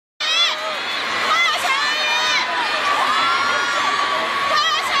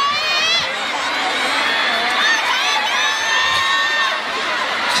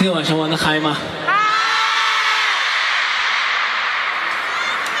今天晚上玩的嗨吗？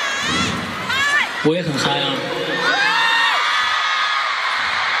我也很嗨啊！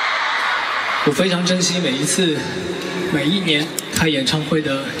我非常珍惜每一年开演唱会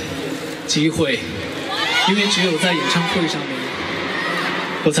的机会，因为只有在演唱会上面，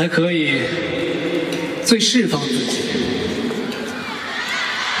我才可以最释放自己。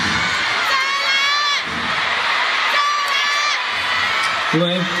因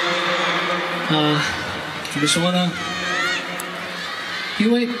为怎么说呢？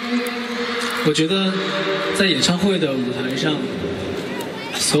因为我觉得在演唱会的舞台上，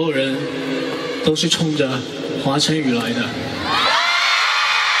所有人都是冲着华晨宇来的。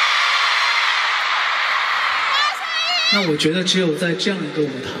那我觉得只有在这样一个舞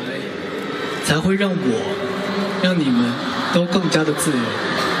台，才会让你们都更加的自由。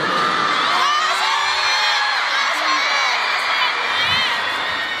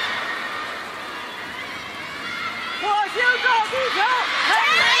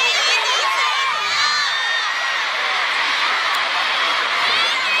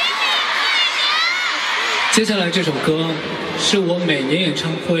接下来这首歌是我每年演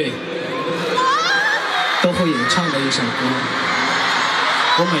唱会都会演唱的一首歌，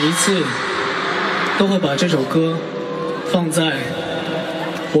我每一次都会把这首歌放在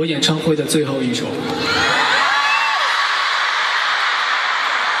我演唱会的最后一首。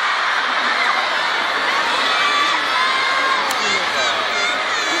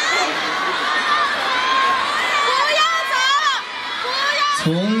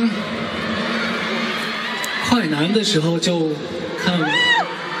从快男的时候就看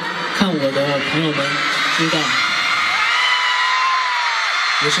我的朋友们知道，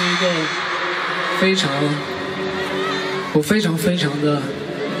我是一个我非常的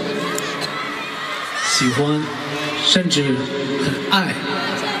喜欢，甚至很爱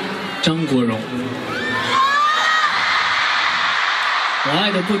张国荣。我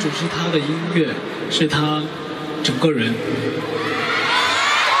爱的不只是他的音乐，是他整个人。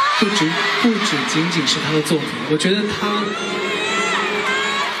不只仅仅是他的作品，我觉得他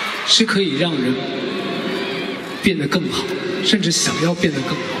是可以让人变得更好，甚至想要变得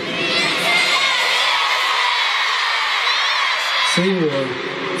更好。所以我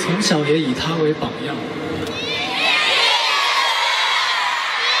从小也以他为榜样，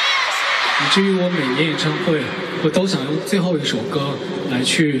以至于我每年演唱会，我都想用最后一首歌来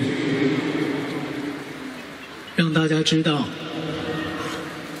去让大家知道。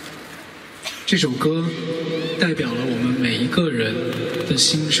这首歌代表了我们每一个人的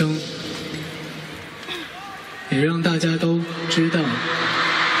心声，也让大家都知道，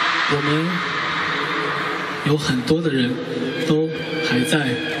我们有很多的人都还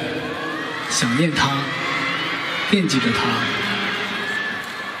在想念他，惦记着他，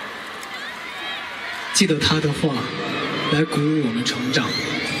记得他的话，来鼓舞我们成长。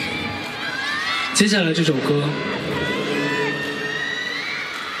接下来这首歌，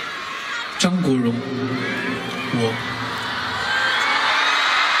张国荣，我。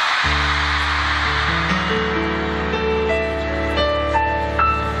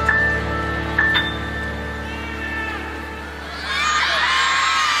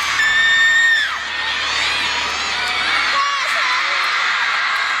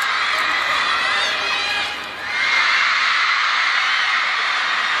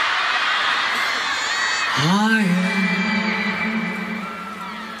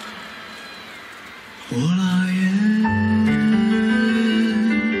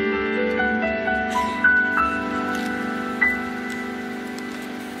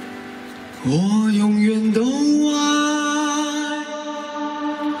我永远都爱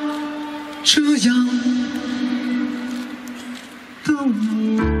这样的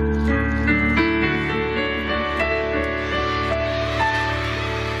我。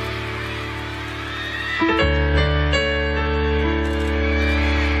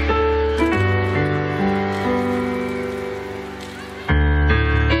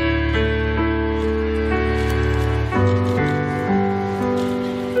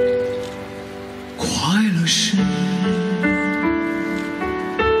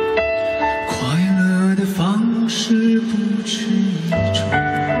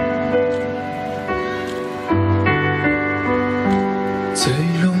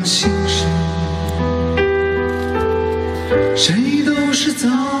谁都是造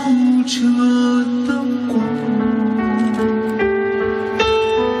物者的光，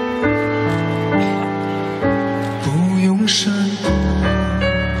不用闪躲，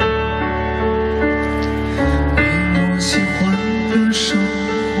为我喜欢的生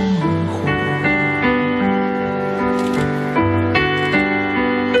活。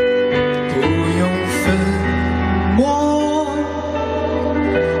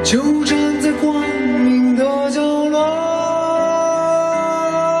就站在光明的角落。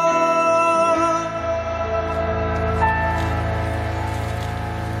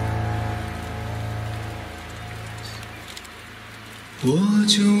我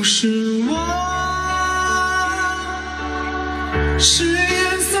就是我，是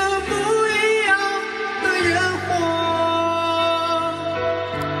颜色不一样的烟火。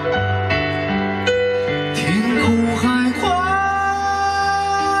天空海阔，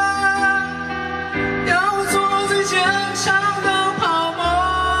要做最坚强的泡沫。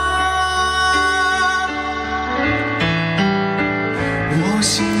我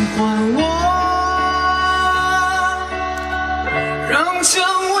喜欢我，让蔷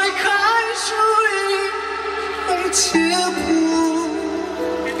薇开出一种结果。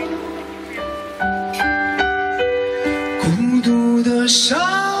孤独的沙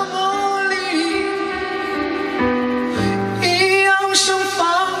漠里，一样盛放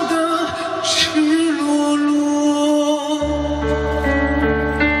的赤裸裸。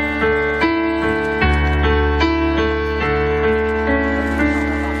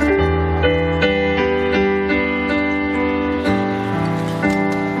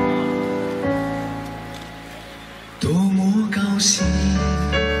多么高兴，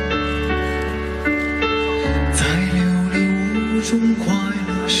在流离无中快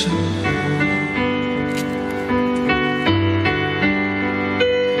乐生活。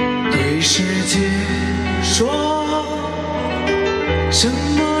对世界说，什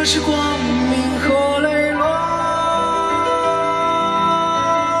么是光明和磊落？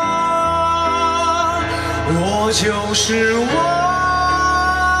我就是我。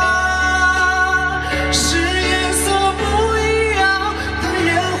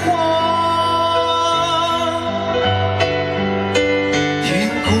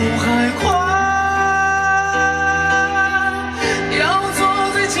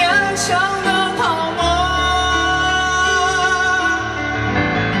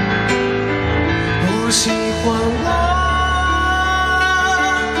喜欢我，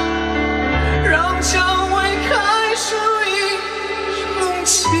让蔷薇开出一种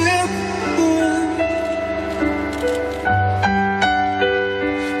结果。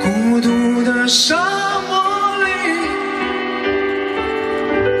孤独的沙漠里，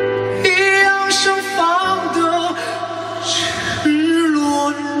一样盛放的赤裸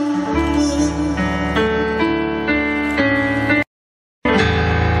裸。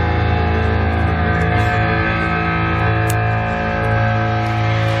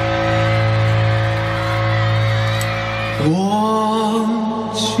我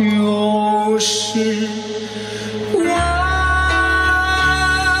就是我，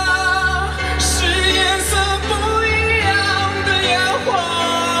是颜色不一样的烟火。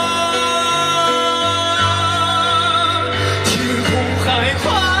天空海阔，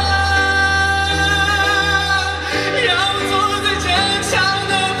要做最坚强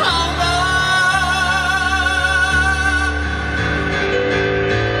的泡沫。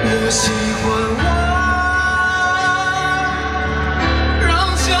我喜欢我。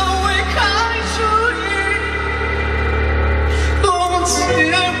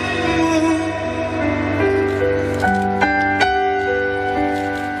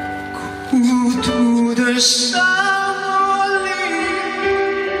孤独的沙漠里，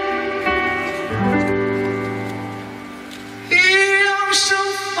一样盛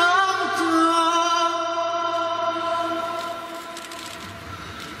放的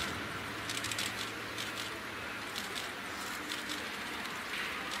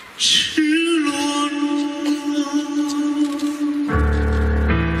赤